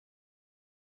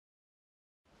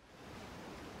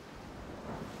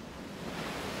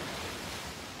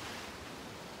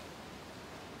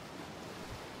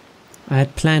I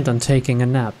had planned on taking a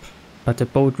nap, but the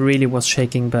boat really was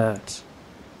shaking bad.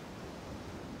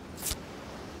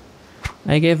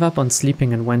 I gave up on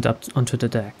sleeping and went up onto the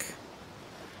deck.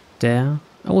 There,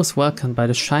 I was welcomed by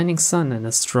the shining sun and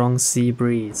a strong sea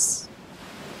breeze.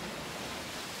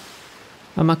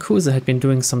 Amakusa had been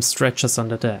doing some stretches on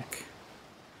the deck.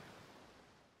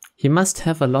 He must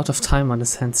have a lot of time on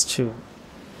his hands too.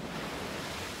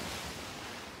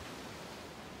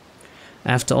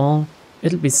 After all,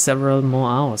 it'll be several more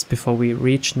hours before we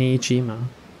reach Niijima.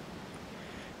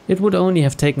 It would only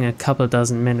have taken a couple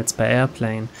dozen minutes by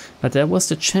airplane, but there was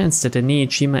the chance that the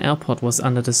Niijima airport was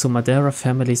under the Sumadera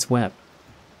family's web.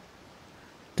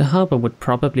 The harbor would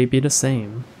probably be the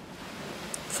same.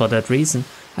 For that reason,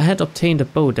 I had obtained a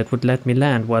boat that would let me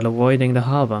land while avoiding the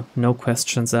harbor, no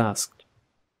questions asked.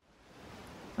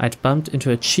 I'd bumped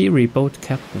into a cheery boat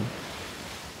captain,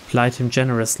 plied him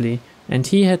generously, and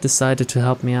he had decided to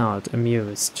help me out,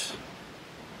 amused.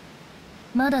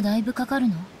 まだだいぶかかる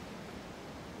の?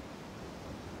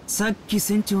 さっき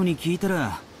船長に聞いた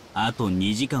ら、あと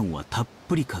2時間はたっ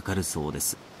ぷりかかるそうで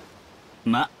す。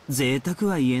ま、贅沢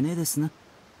は言えねえですな。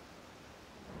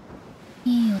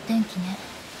いいお天気ね。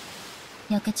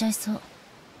焼けちゃいそう。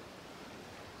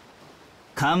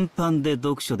甲板で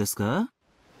読書ですか？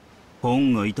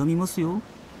本が傷みますよ。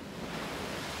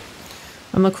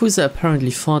Amakusa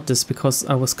apparently thought this because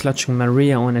I was clutching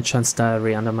Maria One-chan's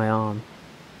diary under my arm.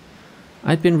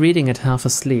 I'd been reading it half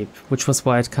asleep, which was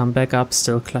why I'd come back up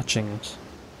still clutching it.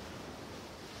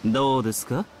 どうです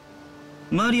か？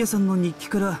マリアさんの日記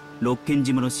から六軒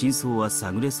島の真相は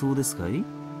探れそうですかい？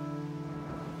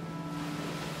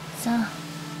さ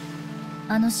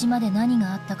あ、あの島で何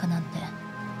があったかなんて、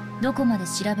どこまで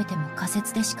調べても仮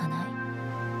説でしかない。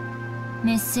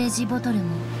メッセージボトル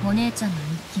もお姉ちゃんの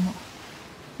日記も、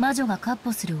魔女が闊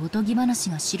歩するおとぎ話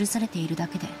が記されているだ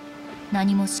けで、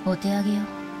何もお手上げよ。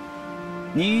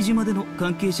新島での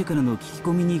関係者からの聞き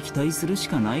込みに期待するし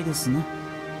かないですね。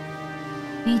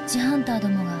ウィッチハンターど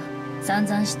もが散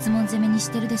々質問攻めに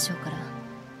してるでしょうから、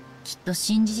きっと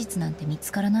新事実なんて見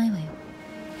つからないわよ。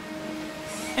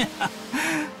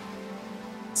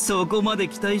そこまで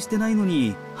期待してないの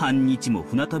に、半日も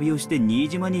船旅をして新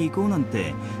島に行こうなん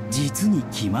て、実に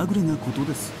気まぐれなこと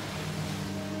です。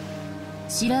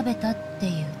調べたって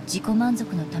いう自己満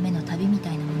足のための旅みた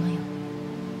いなものよ。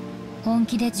本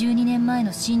気で12年前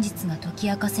の真実が解き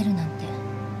明かせるなんて、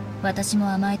私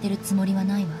も甘えてるつもりは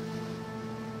ないわ。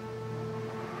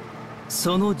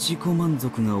その自己満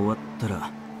足が終わったら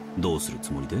どうする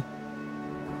つもりで？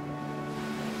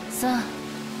さあ、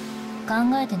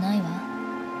考えてないわ。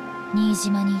新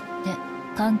島に行って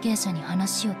関係者に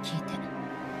話を聞いて、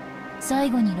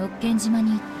最後に六軒島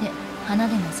に行って花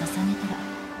でも捧げたら、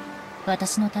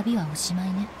私の旅はおしまい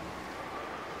ね。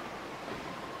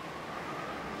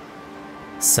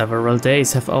Several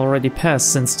days have already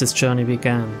passed since this journey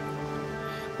began.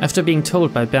 After being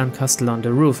told by Bernd Kastel on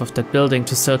the roof of that building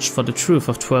to search for the truth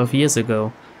of 12 years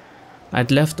ago,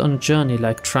 I'd left on a journey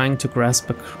like trying to grasp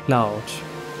a cloud.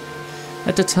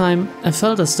 At the time, I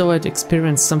felt as though I'd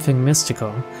experienced something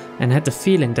mystical, and had the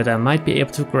feeling that I might be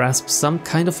able to grasp some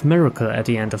kind of miracle at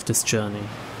the end of this journey.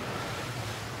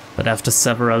 But after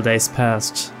several days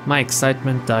passed, my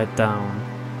excitement died down.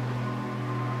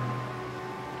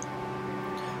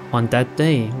 On that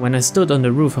day, when I stood on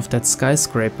the roof of that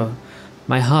skyscraper,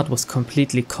 my heart was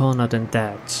completely cornered and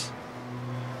dead.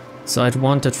 So I'd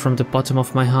wanted from the bottom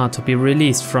of my heart to be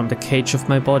released from the cage of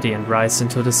my body and rise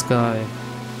into the sky.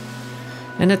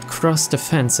 And I'd crossed the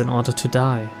fence in order to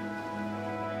die.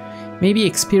 Maybe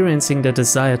experiencing the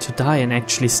desire to die and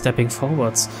actually stepping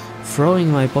forwards,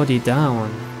 throwing my body down,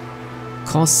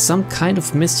 caused some kind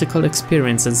of mystical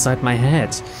experience inside my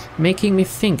head, making me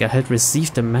think I had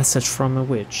received a message from a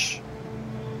witch.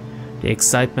 The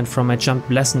excitement from my jump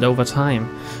lessened over time,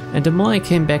 and the more I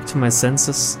came back to my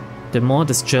senses, the more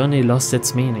this journey lost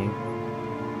its meaning.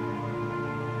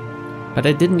 But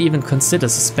I didn't even consider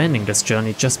suspending this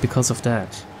journey just because of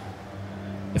that.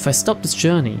 If I stop this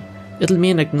journey, it'll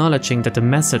mean acknowledging that the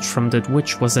message from that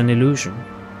witch was an illusion.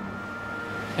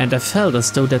 And I felt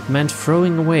as though that meant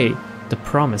throwing away the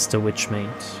promise the witch made.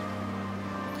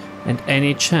 And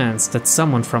any chance that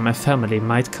someone from my family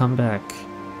might come back.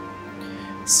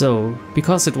 So,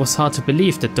 because it was hard to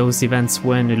believe that those events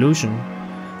were an illusion,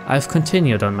 I've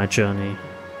continued on my journey.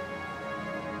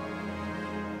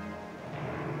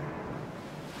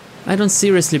 I don't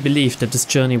seriously believe that this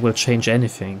journey will change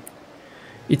anything.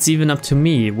 It's even up to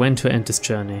me when to end this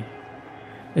journey.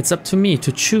 It's up to me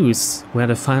to choose where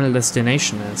the final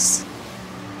destination is.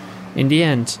 In the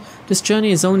end, this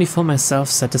journey is only for my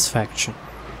self-satisfaction.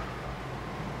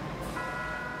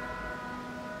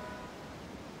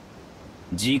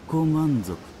 自己満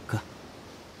足か。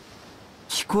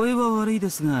聞こえは悪いで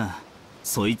すが、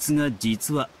そいつが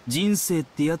実は人生っ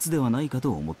てやつではないか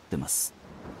と思ってます。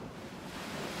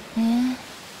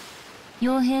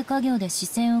傭兵家業で視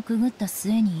線をくぐった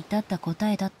末に至った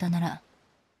答えだったなら、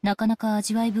なかなか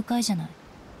味わい深いじゃない。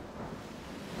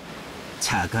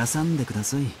茶化さんでくだ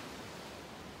さい。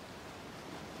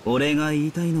俺が言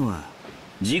いたいのは、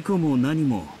自己も何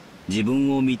も自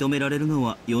分を認められるの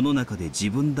は世の中で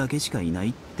自分だけしかいない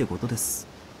ってことです。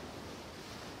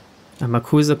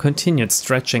Amakusa continued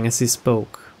stretching as he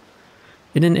spoke,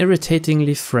 in an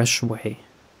irritatingly fresh way.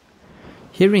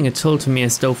 Hearing it told to me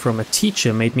as though from a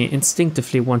teacher made me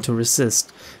instinctively want to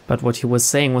resist, but what he was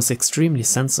saying was extremely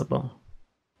sensible.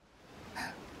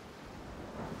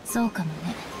 そうかも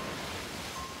ね。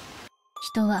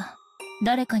人は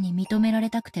誰かに認められ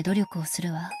たくて努力をす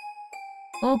るわ。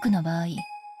多くの場合、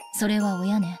それは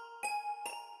親ね。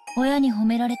親に褒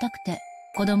められたくて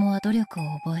子供は努力を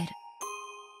覚える。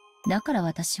だから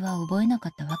私は覚えなか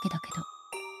ったわけだけど。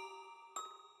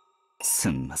す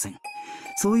んません。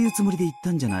そういうつもりで言っ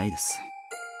たんじゃないです。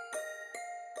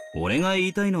俺が言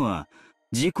いたいのは、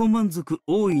自己満足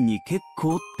大いに結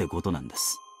構ってことなんで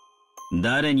す。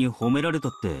誰に褒められた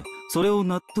って、それを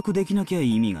納得できなきゃ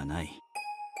意味がない。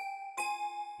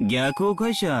逆を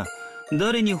返しゃ、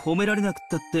誰に褒められなくっ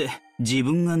たって、自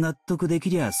分が納得でき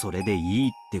りゃそれでいい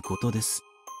ってことです。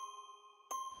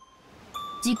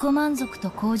自己満足と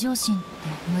向上心って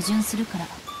矛盾するから、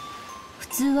普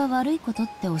通は悪いことっ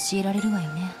て教えられるわ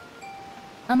よね。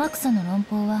天草の論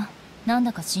法はなん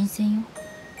だか新鮮よ。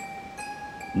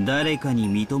誰かに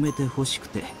認めてほしく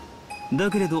て、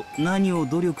だけれど何を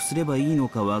努力すればいいの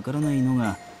かわからないの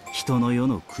が人の世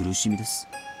の苦しみです。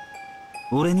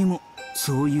俺にも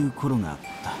そういう頃があっ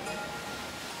た。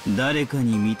誰か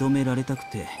に認められたく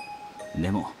て、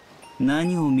でも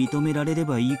何を認められれ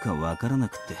ばいいかわからな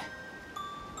くて、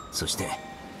そして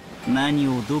何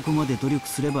をどこまで努力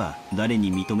すれば誰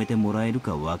に認めてもらえる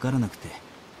かわからなくて、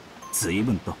随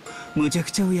分と無茶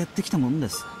苦茶をやってきたもんで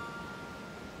す。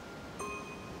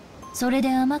それで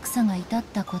天草が至っ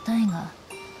た答えが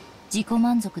自己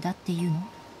満足だっていうの？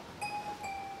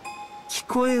聞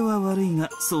こえは悪いが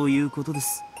そういうことで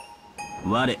す。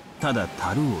我ただ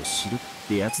足るを知るっ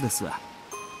てやつですわ。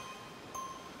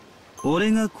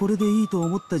俺がこれでいいと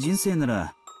思った人生な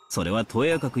ら、それはと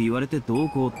やかく言われてどう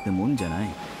こうってもんじゃない。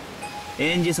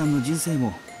エンジェさんの人生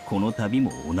もこの旅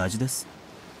も同じです。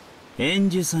エン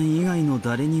ジェさん以外の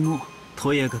誰にも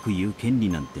とやかく言う権利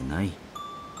なんてない。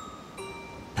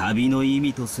旅の意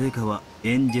味と成果は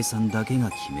エンジェさんだけ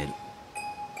が決める。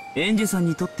エンジェさん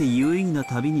にとって有意義な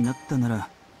旅になったなら、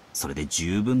それで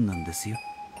十分なんですよ。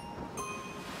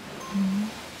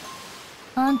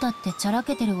あんたってちゃら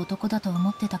けてる男だと思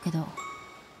ってたけど、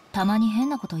たまに変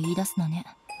なこと言い出すのね。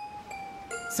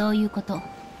そういうこと、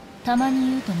たま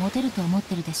に言うとモテると思っ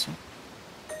てるでし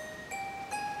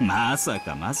ょ。まさ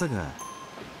かまさか、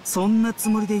そんなつ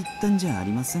もりで言ったんじゃあ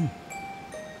りません。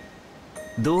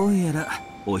どうやら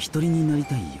お一人になり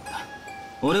たいようだ。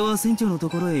俺は船長のと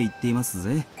ころへ行っています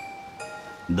ぜ。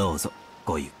どうぞ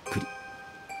ごゆっくり。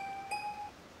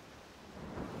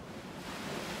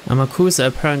Amakusa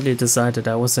apparently decided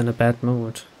I was in a bad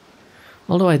mood,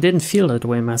 although I didn't feel that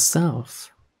way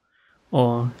myself.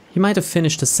 Or he might have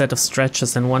finished a set of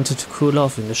stretches and wanted to cool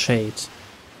off in the shade.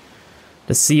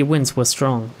 The sea winds were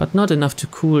strong, but not enough to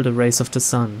cool the rays of the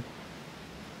sun.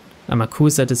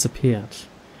 Amakusa disappeared.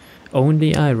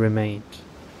 Only I remained.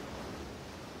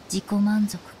 自己満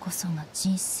足こそが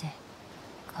人生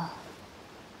か。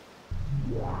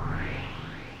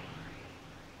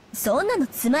そんなの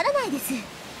つまらないです。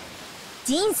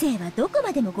人生はどこ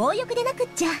までも強欲でなくっ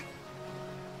ちゃ。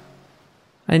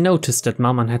I noticed that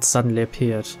Maman had suddenly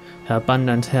appeared, her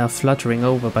abundant hair fluttering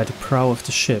over by the prow of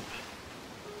the ship.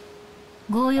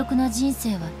 強欲な人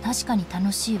生は確かに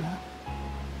楽しいわ。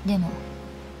でも、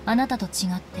あなたと違っ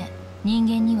て人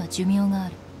間には寿命があ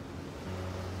る。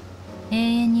永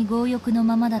遠に強欲の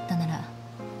ままだったなら、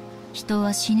人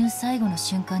は死ぬ最後の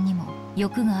瞬間にも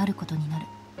欲があることになる。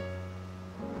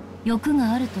欲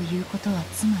があるということは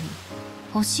つまり、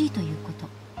欲しいということ、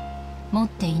持っ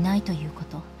ていないというこ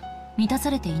と、満たさ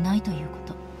れていないというこ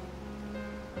と。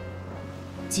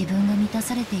自分が満た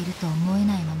されていると思え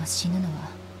ないまま死ぬのは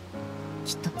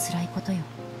きっと辛いことよ。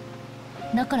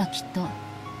だからきっと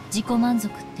自己満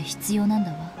足って必要なん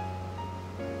だわ。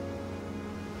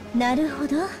なるほ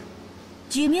ど。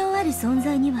寿命ある存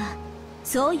在には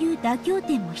そういう妥協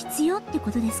点も必要って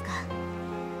ことですか。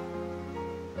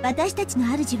私たちの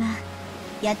主は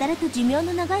やたらと寿命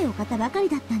の長いお方ばかり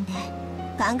だったんで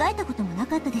考えたこともな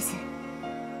かったです。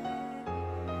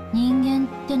人間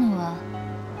ってのは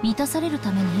満たされる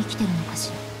ために生きてるのか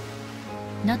し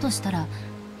ら。だとしたら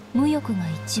無欲が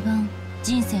一番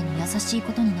人生の優しい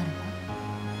ことになる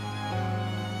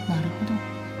わ。なるほ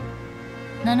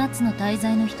ど。7つの大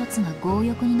罪の一つが強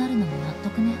欲になるのも納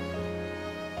得ね。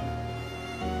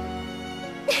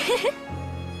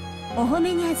お褒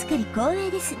めに預かり光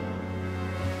栄です。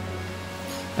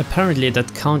Apparently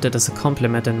that counted as a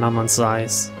compliment in Mammon's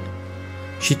eyes.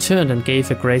 She turned and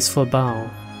gave a graceful bow.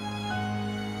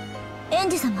 エン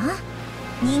ジ様、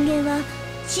人間は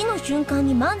死の瞬間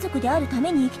に満足であるた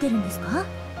めに生きてるんですか？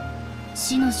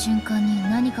死の瞬間に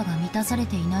何かが満たされ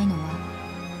ていないのは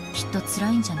きっと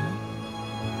辛いんじゃない？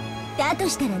だと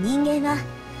したら人間は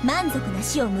満足な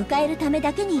死を迎えるため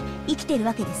だけに生きてる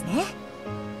わけですね。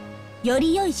よ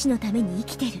り良い死のために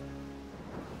生きてる。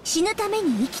死ぬため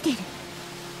に生きてる。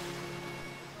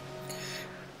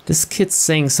This kid's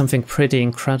saying something pretty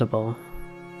incredible.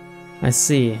 I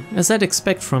see, as I'd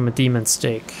expect from a demon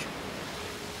stick.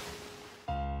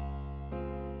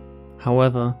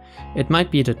 However, it might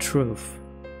be the truth.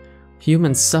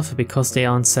 Humans suffer because they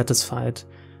aren't satisfied,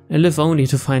 and live only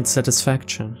to find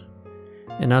satisfaction.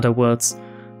 In other words,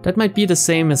 that might be the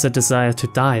same as a desire to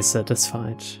die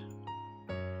satisfied.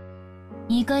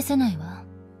 言い返せないわ。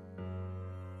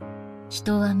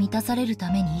人は満たされる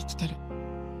ために生きてる。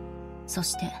そ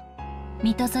して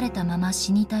満たされたまま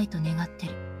死にたいと願って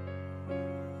る。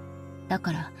だ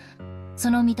から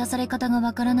その満たされ方が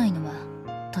わからないのは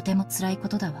とても辛いこ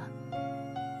とだわ。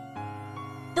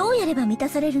どうやれば満た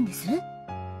されるんです？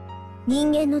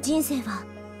人間の人生は。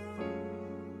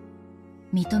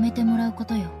認めてもらうこ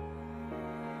とよ。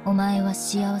お前は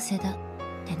幸せだっ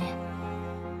てね。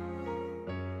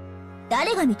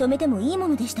誰が認めてもいいも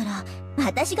のでしたら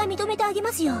私が認めてあげ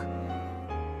ますよ。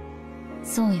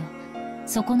そうよ、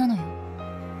そこなのよ。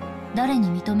誰に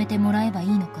認めてもらえばいい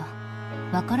のか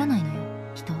わからないのよ、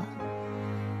人は。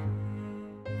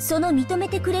その認め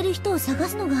てくれる人を探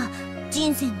すのが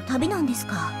人生の旅なんです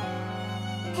か。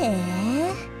へ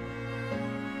え。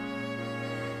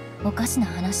おかしな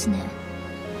話ね。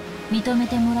認め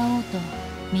てもらおうと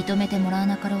認めてもらわ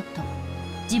なかろうと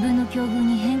自分の境遇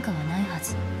に変化はないは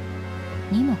ず。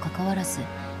にもかかわらず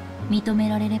認め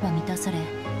られれば満たされ、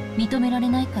認められ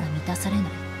ないから満たされない。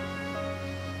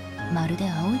まるで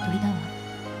青い鳥だわ。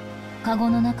カゴ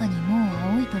の中にもう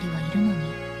青い鳥はいるのに、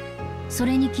そ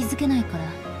れに気づけないから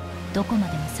どこま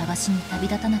でも探しに旅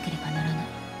立たなければならない。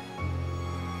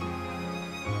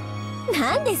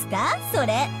何ですかそ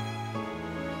れ。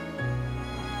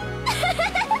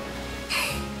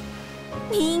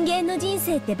人間の人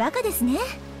生ってバカですね。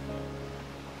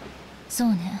そう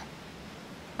ね。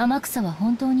天草は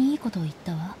本当にいいことを言っ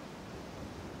たわ。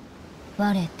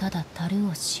我ただ樽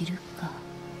を知るか。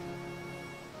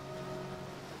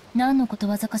何のこと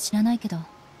わざか知らないけど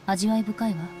味わい深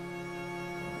いわ。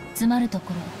つまると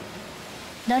ころ、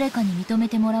誰かに認め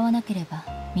てもらわなければ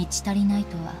満ち足りない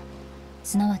とは、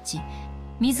すなわち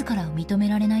自らを認め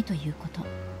られないということ。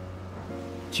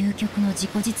究極の自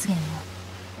己実現は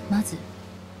まず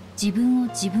自分を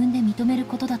自分で認める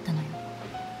ことだったのよ。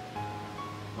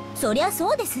そりゃ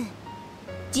そうです。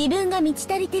自分が満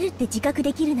ち足りてるって自覚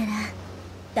できるなら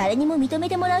誰にも認め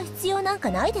てもらう必要なんか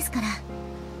ないですから。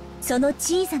その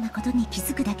小さなことに気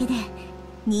づくだけで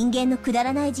人間のくだ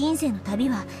らない人生の旅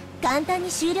は簡単に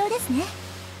終了ですね。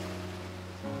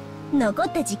残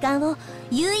った時間を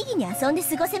有意義に遊んで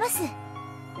過ごせます。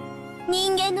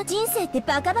人間の人生って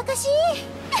バカバカしい。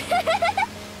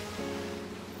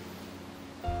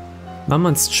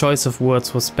Mammon's choice of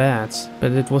words was bad,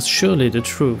 but it was surely the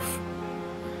truth.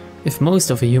 If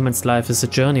most of a human's life is a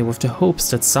journey with the hopes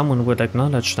that someone would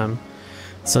acknowledge them,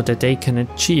 so that they can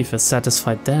achieve a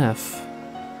satisfied death,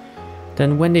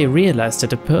 then when they realize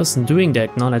that the person doing the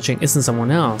acknowledging isn't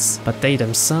someone else, but they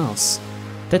themselves,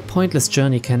 that pointless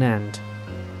journey can end.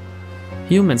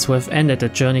 Humans who have ended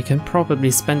that journey can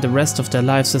probably spend the rest of their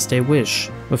lives as they wish,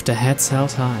 with their heads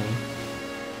held high.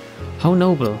 How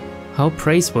noble, how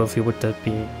praiseworthy would that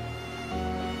be?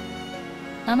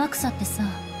 天草ってさ、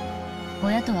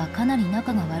親とはかなり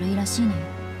仲が悪いらしいのよ。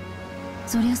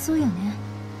そりゃそうよね。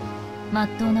まっ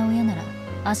とうな親なら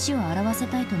足を洗わせ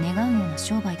たいと願うような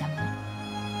商売だもん。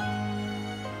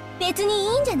別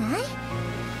にいいんじゃない？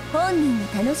本人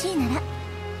が楽しいなら。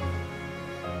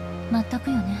まったく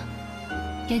よね。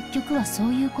結局はそ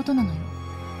ういうことなのよ。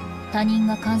他人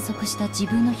が観測した自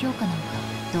分の評価なんか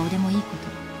どうでもいいこ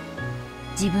と。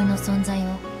自分の存在を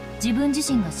自分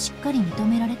自身がしっかり認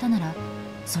められたなら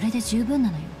それで十分な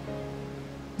のよ。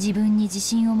自分に自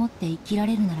信を持って生きら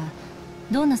れるなら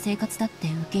どんな生活だって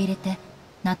受け入れて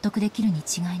納得できるに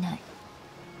違いない。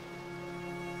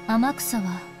天草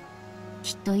は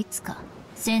きっといつか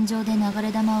戦場で流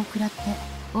れ弾を食らって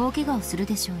大怪我をする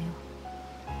でしょうよ。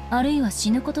あるいは死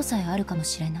ぬことさえあるかも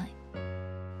しれない。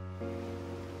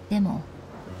でも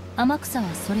天草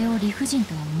はそれを理不尽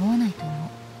とは思わないと思う。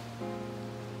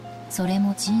それ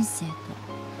も人生と、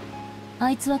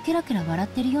あいつはケラケラ笑っ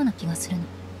てるような気がするの。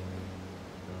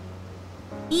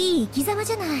いい生き様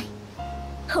じゃない。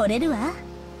惚れるわ。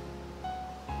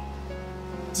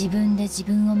自分で自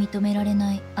分を認められ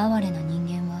ない哀れな人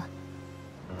間は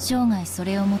生涯そ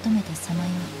れを求めてさまよ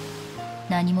い、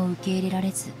何も受け入れら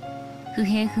れず不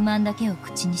平不満だけを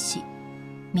口にし、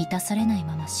満たされない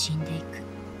まま死んでいく。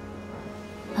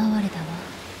哀れだわ。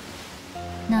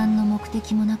何の目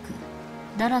的もなく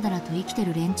ダラダラと生きて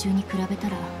る連中に比べた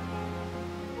ら、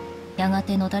やが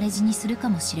てのたれ死にするか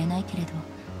もしれないけれど、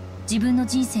自分の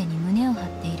人生に胸を張っ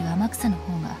ている天草の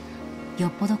方がよ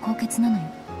っぽど高潔なのよ。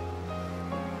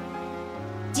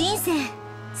人生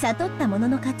悟ったもの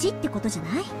の勝ちってことじゃ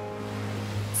ない？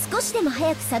少しでも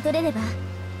早く悟れれば、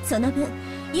その分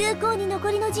有効に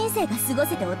残りの人生が過ご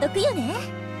せてお得よね。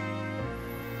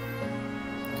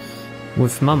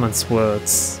 With Mama's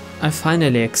words, I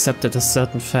finally accepted a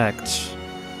certain fact.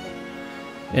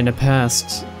 In the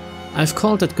past, I've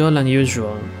called that girl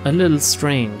unusual, a little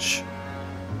strange.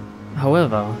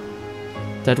 However,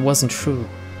 that wasn't true.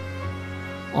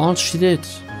 All she did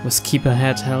was keep her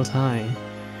head held high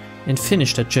and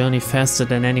finish that journey faster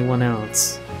than anyone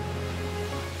else.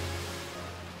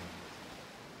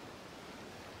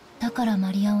 だから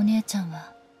マリアお姉ちゃん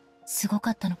はすご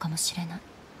かったのかもしれない。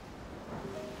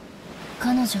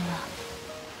彼女は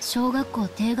小学校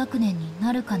低学年に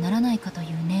なるかならないかという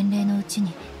年齢のうち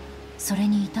にそれ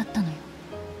に至ったのよ。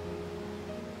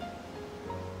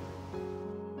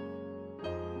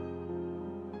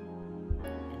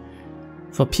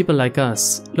For people like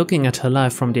us, looking at her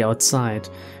life from the outside,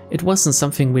 it wasn't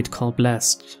something we'd call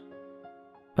blessed.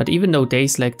 But even though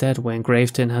days like that were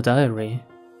engraved in her diary,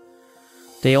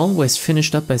 they always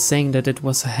finished up by saying that it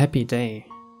was a happy day.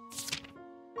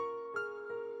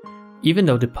 Even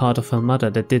though the part of her mother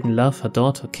that didn't love her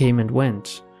daughter came and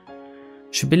went,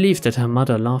 she believed that her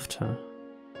mother loved her.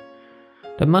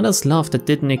 The mother's love that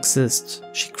didn't exist,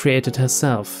 she created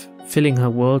herself, filling her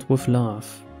world with love.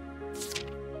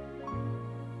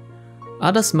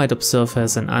 Others might observe her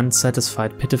as an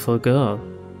unsatisfied, pitiful girl,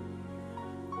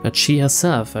 but she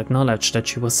herself acknowledged that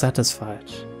she was satisfied.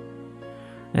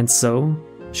 And so,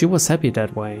 she was happy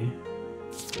that way.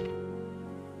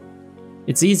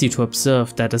 It's easy to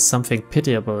observe that as something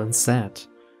pitiable and sad,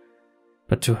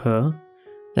 but to her,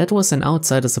 that was an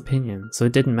outsider's opinion, so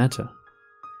it didn't matter.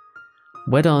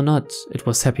 Whether or not it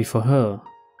was happy for her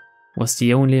was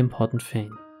the only important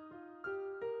thing.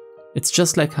 It's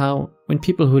just like how, when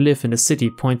people who live in the city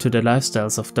point to the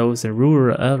lifestyles of those in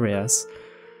rural areas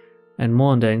and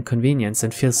mourn their inconvenience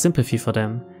and feel sympathy for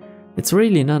them, it's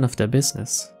really none of their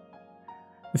business.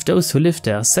 If those who live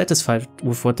there are satisfied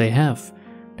with what they have,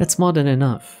 that's more than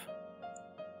enough.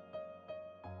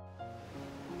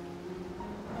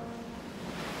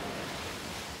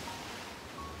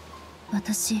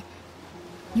 私、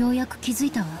ようやく気づ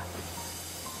いたわ。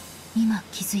今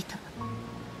気づいた。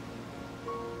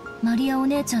マリアお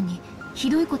姉ちゃんに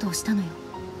ひどいことをしたのよ。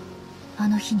あ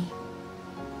の日に、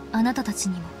あなたたち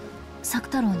にも、作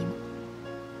太郎にも。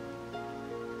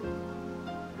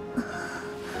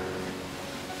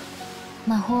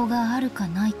魔法があるか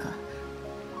ないか、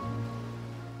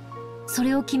そ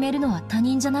れを決めるのは他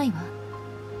人じゃないわ。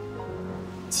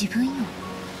自分よ。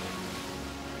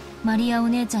マリアお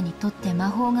姉ちゃんにとって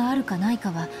魔法があるかないか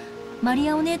は、マリ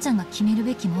アお姉ちゃんが決める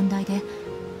べき問題で、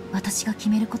私が決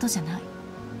めることじゃない。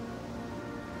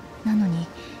なのに、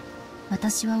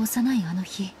私は幼いあの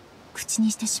日、口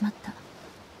にしてしまった。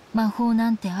魔法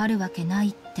なんてあるわけない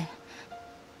って、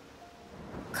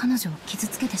彼女を傷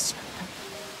つけてしまっ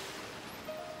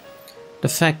た。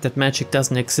The fact that magic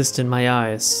doesn't exist in my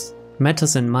eyes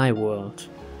matters in my world.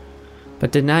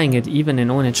 But denying it even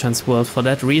in One-chan's world for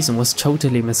that reason was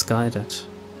totally misguided.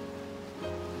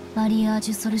 マリアー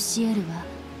ジュ・ソルシエルは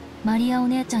マリアお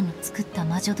姉ちゃんの作った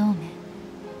魔女同盟。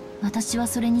私は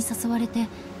それに誘われて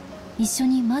一緒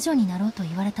に魔女になろうと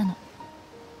言われたの。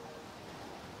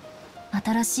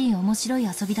新しい面白い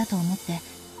遊びだと思って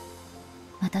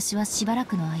私はしばら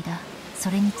くの間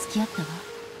それに付き合ったわ。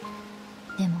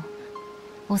でも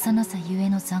幼さゆえ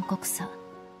の残酷さ、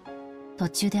途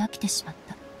中で飽きてしまっ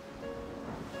た。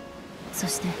そ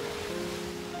して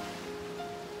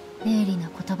鋭利な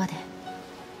言葉で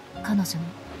彼女の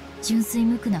純粋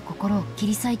無垢な心を切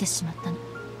り裂いてしまったの。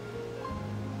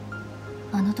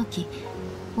あの時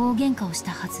大喧嘩をし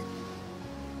たはず。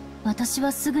私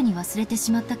はすぐに忘れて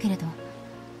しまったけれど、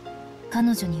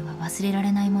彼女には忘れら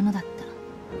れないものだった。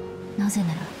なぜ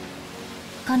なら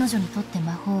彼女にとって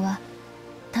魔法は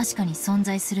確かに存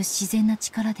在する自然な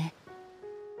力で、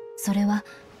それは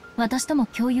私とも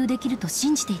共有できると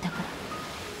信じていたから。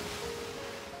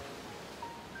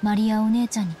マリアお姉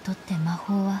ちゃんにとって魔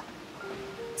法は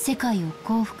世界を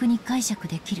幸福に解釈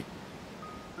できる、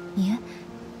いえ、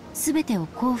全てを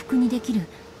幸福にできる、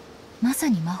まさ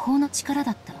に魔法の力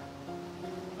だった。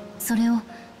それを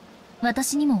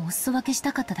私にもお裾分けし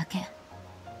たかっただけ。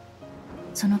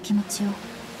その気持ちを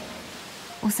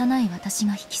幼い私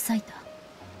が引き裂いた。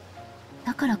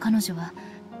だから彼女は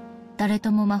誰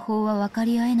とも魔法は分か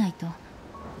り合えないと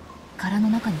殻の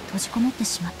中に閉じこもって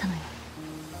しまったのよ。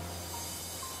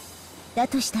だ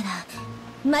としたら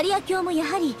マリア卿もや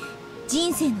はり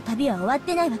人生の旅は終わっ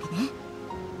てないわけね。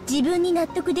自分に納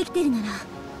得できてるなら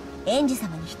エンジェ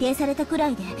様に否定されたくら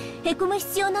いでへこむ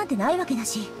必要なんてないわけだ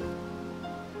し。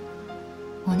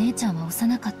お姉ちゃんは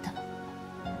幼かった。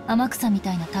天草み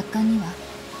たいな達観には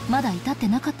まだ至って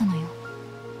なかったのよ。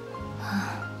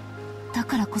はあ、だ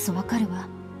からこそわかるわ。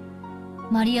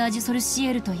マリアージュ・ソルシ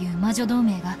エルという魔女同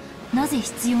盟がなぜ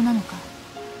必要なのか。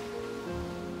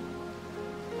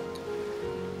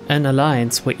An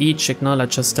alliance where each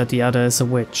acknowledges that the other is a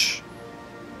witch.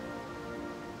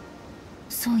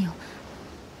 そうよ。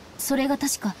それが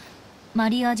確かマ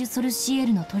リアージュ・ソルシエ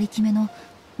ルの取り決めの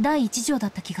第一条だ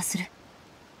った気がする。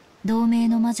同盟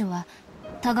の魔女は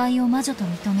互いを魔女と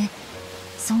認め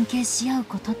尊敬し合う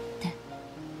ことって、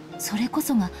それこ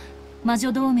そが魔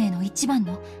女同盟の一番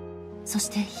の、そ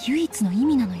して唯一の意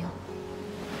味なのよ。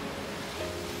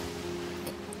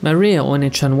Maria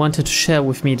One-chan wanted to share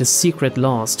with me the secret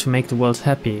laws to make the world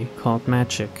happy, called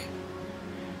magic.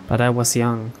 But I was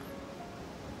young.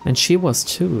 And she was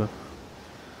too.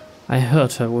 I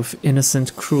hurt her with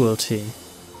innocent cruelty.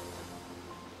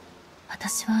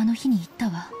 私はあの日に言った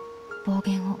わ、暴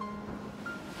言を。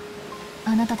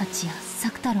あなたたちや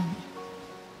作太郎に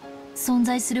存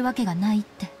在するわけがないっ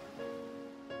て。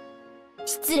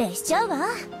失礼しちゃうわ。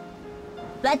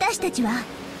私たちが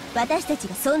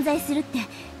存在するって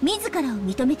自らを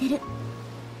認めてる。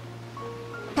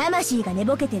魂が寝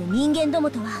ぼけてる人間ども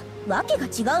とはわけが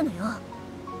違うのよ。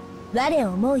我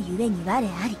を思うゆえに我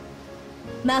あり。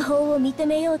魔法を認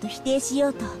めようと否定しよ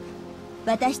うと、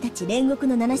私たち煉獄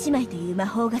の七姉妹という魔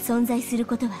法が存在する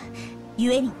ことは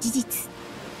ゆえに事実。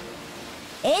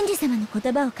エンジェ様の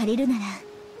言葉を借りるなら、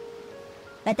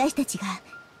私たちが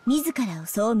自らを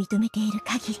そう認めている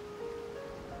限り。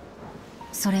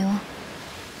それを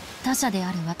他者で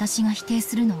ある私が否定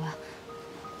するのは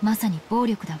まさに暴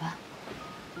力だわ。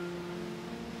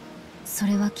そ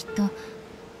れはきっと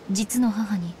実の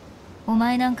母にお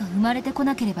前なんか生まれてこ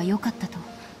なければよかったと、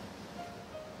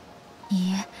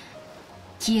いいえ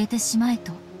消えてしまえ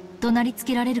と怒鳴りつ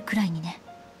けられるくらいにね。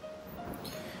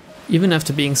Even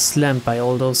after being slammed by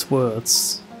all those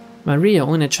words, Maria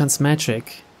One-chan's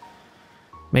magic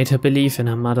made her believe in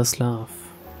her mother's love.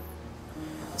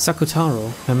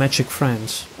 Sakutaro, her magic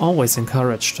friend, always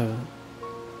encouraged her.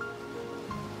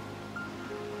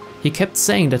 He kept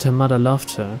saying that her mother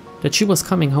loved her, that she was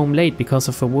coming home late because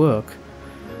of her work,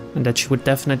 and that she would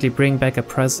definitely bring back a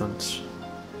present.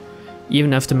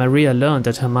 Even after Maria learned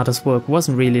that her mother's work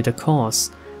wasn't really the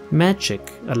cause,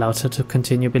 magic allowed her to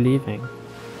continue believing.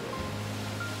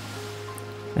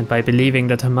 And by believing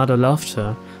that her mother loved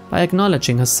her, by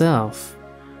acknowledging herself,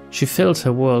 she filled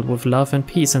her world with love and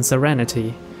peace and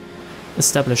serenity,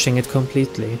 establishing it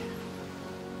completely.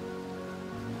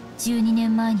 12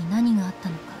年前に何があった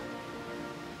のか、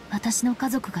私の家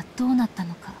族がどうなった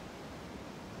のか、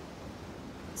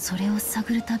それを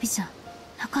探る旅じゃ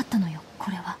なかったのよ、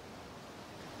これは。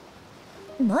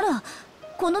なら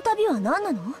この旅は何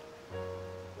なの？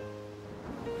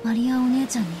マリアお姉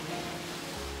ちゃんに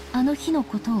あの日の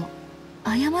ことを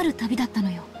謝る旅だったの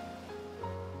よ。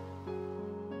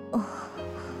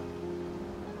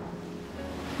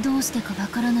どうしてかわ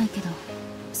からないけど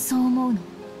そう思うの。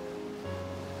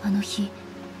あの日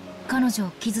彼女を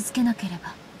傷つけなけれ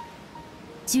ば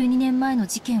12年前の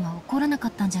事件は起こらなか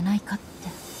ったんじゃないかって、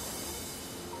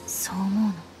そう思う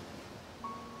の。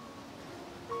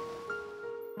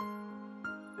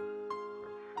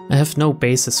I have no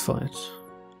basis for it.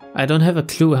 I don't have a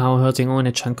clue how hurting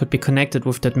One-chan could be connected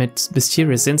with that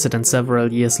mysterious incident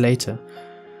several years later.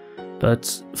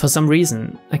 But for some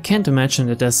reason, I can't imagine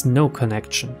that there's no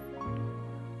connection.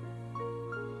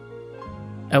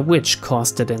 A witch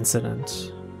caused that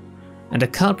incident. And the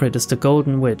culprit is the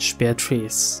Golden Witch,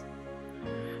 Beatrice.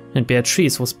 And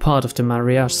Beatrice was part of the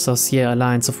Mariage Sorcière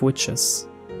alliance of witches.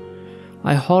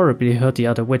 I horribly hurt the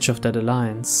other witch of that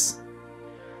alliance.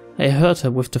 I hurt her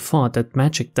with the thought that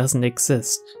magic doesn't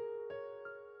exist.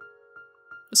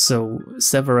 So,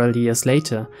 several years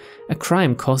later, a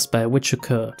crime caused by a witch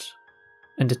occurred.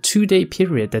 And a 2-day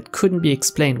period that couldn't be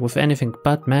explained with anything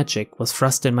but magic was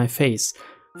thrust in my face,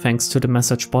 thanks to the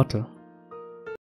massage bottle.